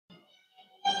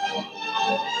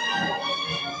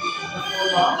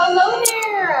Hello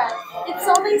there! It's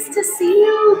so nice to see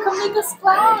you. Come make a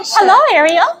splash. Hello,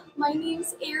 Ariel. My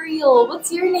name's Ariel. What's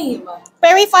your name?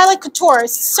 Very Violet Couture.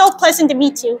 So pleasant to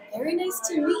meet you. Very nice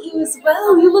to meet you as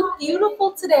well. You look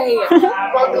beautiful today.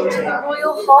 Welcome to the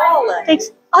Royal Hall.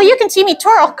 Thanks. Oh, you can see me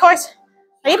twirl, of course.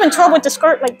 I even twirl with the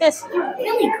skirt like this. You're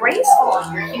really graceful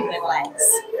on your human legs.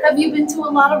 Have you been to a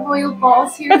lot of royal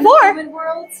balls here Before. in the human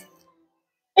world?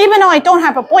 Even though I don't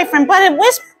have a boyfriend, but it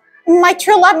was my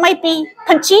true love might be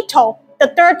Panchito, the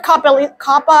third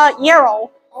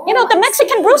caballero. Oh, You know, the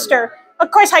Mexican rooster. Of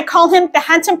course, I call him the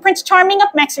handsome Prince Charming of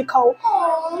Mexico.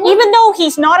 Aww. Even though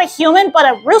he's not a human, but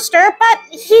a rooster, but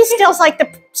he still's like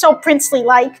so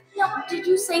princely-like. Now, did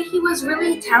you say he was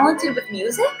really talented with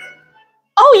music?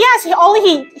 Oh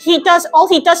yes, all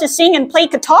he does is sing and play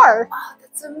guitar. Oh,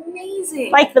 that's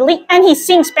amazing. And he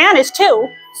sings Spanish too.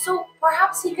 So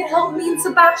perhaps he could help me and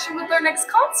Sebastian with our next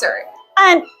concert.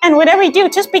 And whatever you do,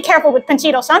 just be careful with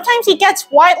Panchito. Sometimes he gets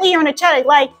wildly energetic,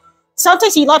 like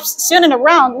sometimes he loves sitting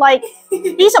around, like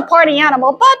he's a party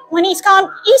animal. But when he's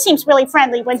calm, he seems really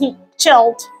friendly when he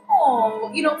chilled. Oh,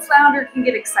 you know, Flounder can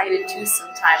get excited too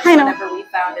sometimes whenever we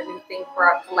found a new thing for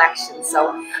our collection.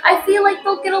 So I feel like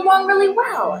they'll get along really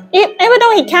well. Even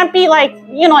though he can't be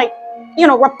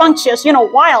rambunctious,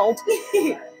 wild.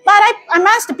 But I'm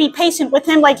asked to be patient with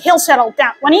him, like he'll settle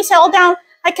down. When he settles down,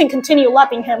 I can continue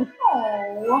loving him.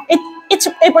 Oh.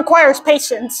 It requires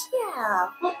patience. Yeah.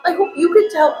 Well, I hope you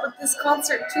could help with this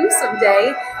concert too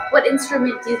someday. What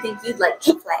instrument do you think you'd like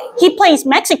to play? He plays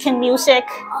Mexican music.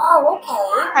 Oh,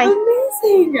 okay.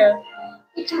 Amazing.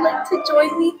 Would you like to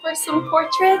join me for some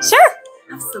portraits? Sure.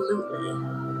 Absolutely.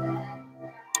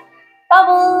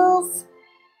 Bubbles.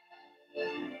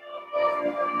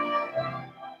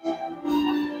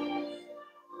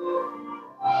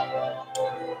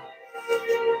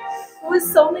 It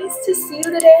was so nice to see you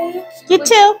today. You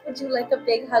too. Would you like a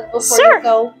big hug before Sure. you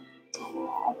go?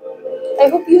 I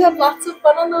hope you have lots of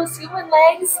fun on those human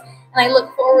legs, and I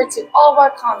look forward to all of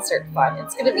our concert fun.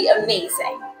 It's going to be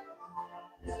amazing.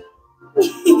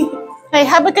 Hey,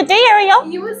 have a good day, Ariel.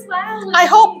 You as well. I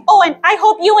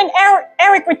hope you and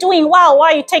Eric were doing well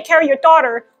while you take care of your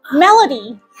daughter,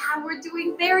 Melody. Yeah, we're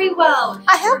doing very well.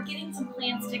 We're getting some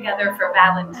plans together for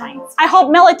Valentine's. I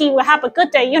hope Melody will have a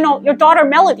good day. You know, your daughter,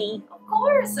 Melody. Of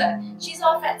course. She's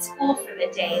off at school for the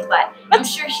day, but I'm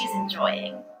sure she's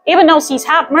enjoying. Even though she's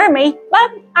half mermaid,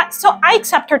 but so I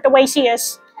accept her the way she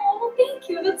is. Oh, thank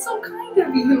you. That's so kind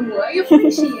of you. I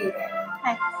appreciate it.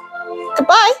 Okay.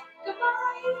 Goodbye. Goodbye.